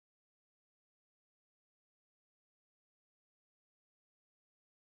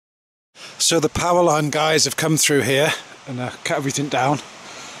So the power line guys have come through here and cut everything down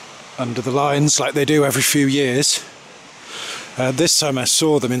under the lines like they do every few years. This time I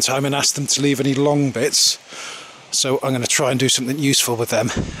saw them in time and asked them to leave any long bits, so I'm going to try and do something useful with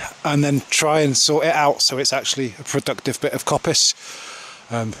them and then try and sort it out so it's actually a productive bit of coppice.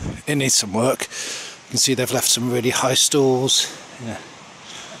 It needs some work. You can see they've left some really high stalls, yeah,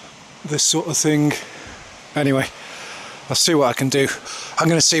 this sort of thing. Anyway, I'll see what I can do. I'm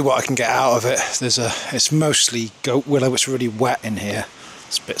going to see what I can get out of it. It's mostly goat willow. It's really wet in here.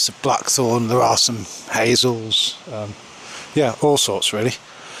 There's bits of blackthorn, there are some hazels, yeah, all sorts really.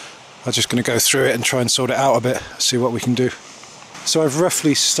 I'm just going to go through it and try and sort it out a bit, see what we can do. So I've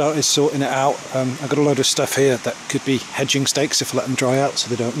roughly started sorting it out. I've got a load of stuff here that could be hedging stakes if I let them dry out so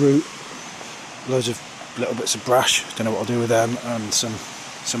they don't root. Loads of little bits of brash, don't know what I'll do with them, and some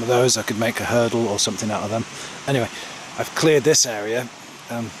of those I could make a hurdle or something out of them. Anyway, I've cleared this area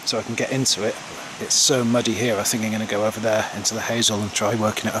so I can get into it. It's so muddy here, I think I'm going to go over there into the hazel and try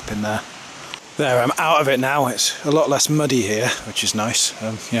working it up in there. There, I'm out of it now. It's a lot less muddy here, which is nice.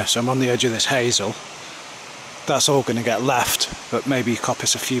 Yeah, so I'm on the edge of this hazel. That's all going to get left, but maybe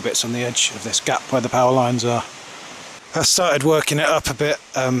coppice a few bits on the edge of this gap where the power lines are. I started working it up a bit.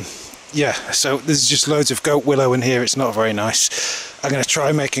 Yeah, so there's just loads of goat willow in here. It's not very nice. I'm going to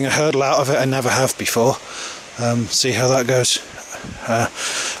try making a hurdle out of it. I never have before. See how that goes.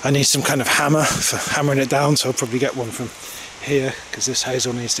 I need some kind of hammer for hammering it down, so I'll probably get one from here because this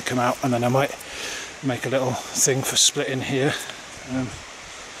hazel needs to come out, and then I might make a little thing for splitting here.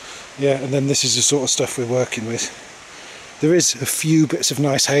 Yeah, and then this is the sort of stuff we're working with. There is a few bits of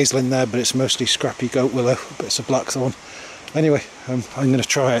nice hazel in there, but it's mostly scrappy goat willow, bits of blackthorn. Anyway, I'm going to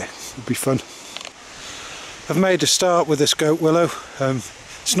try it. It'll be fun. I've made a start with this goat willow.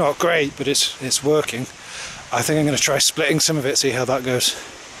 It's not great, but it's working. I think I'm going to try splitting some of it, see how that goes.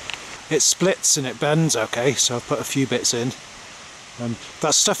 It splits and it bends okay, so I've put a few bits in.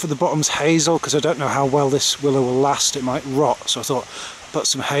 That stuff at the bottom's hazel, because I don't know how well this willow will last. It might rot, so I thought put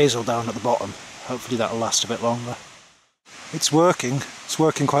some hazel down at the bottom. Hopefully that'll last a bit longer. It's working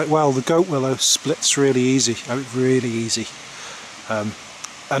quite well. The goat willow splits really easy, really easy.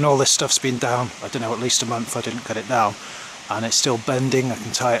 And all this stuff's been down, I don't know, at least a month. I didn't cut it down, and it's still bending. I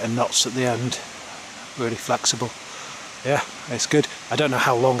can tie it in knots at the end. Really flexible. Yeah, it's good. I don't know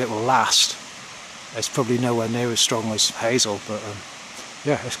how long it will last. It's probably nowhere near as strong as hazel, but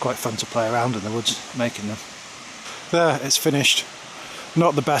yeah, it's quite fun to play around in the woods making them. There, it's finished.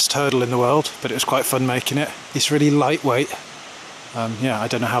 Not the best hurdle in the world, but it was quite fun making it. It's really lightweight. Yeah, I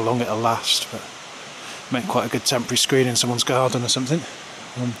don't know how long it'll last, but make quite a good temporary screen in someone's garden or something.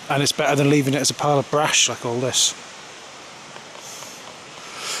 And it's better than leaving it as a pile of brash like all this.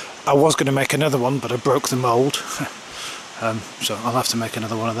 I was going to make another one, but I broke the mould. So I'll have to make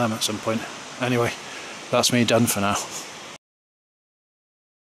another one of them at some point. Anyway, that's me done for now.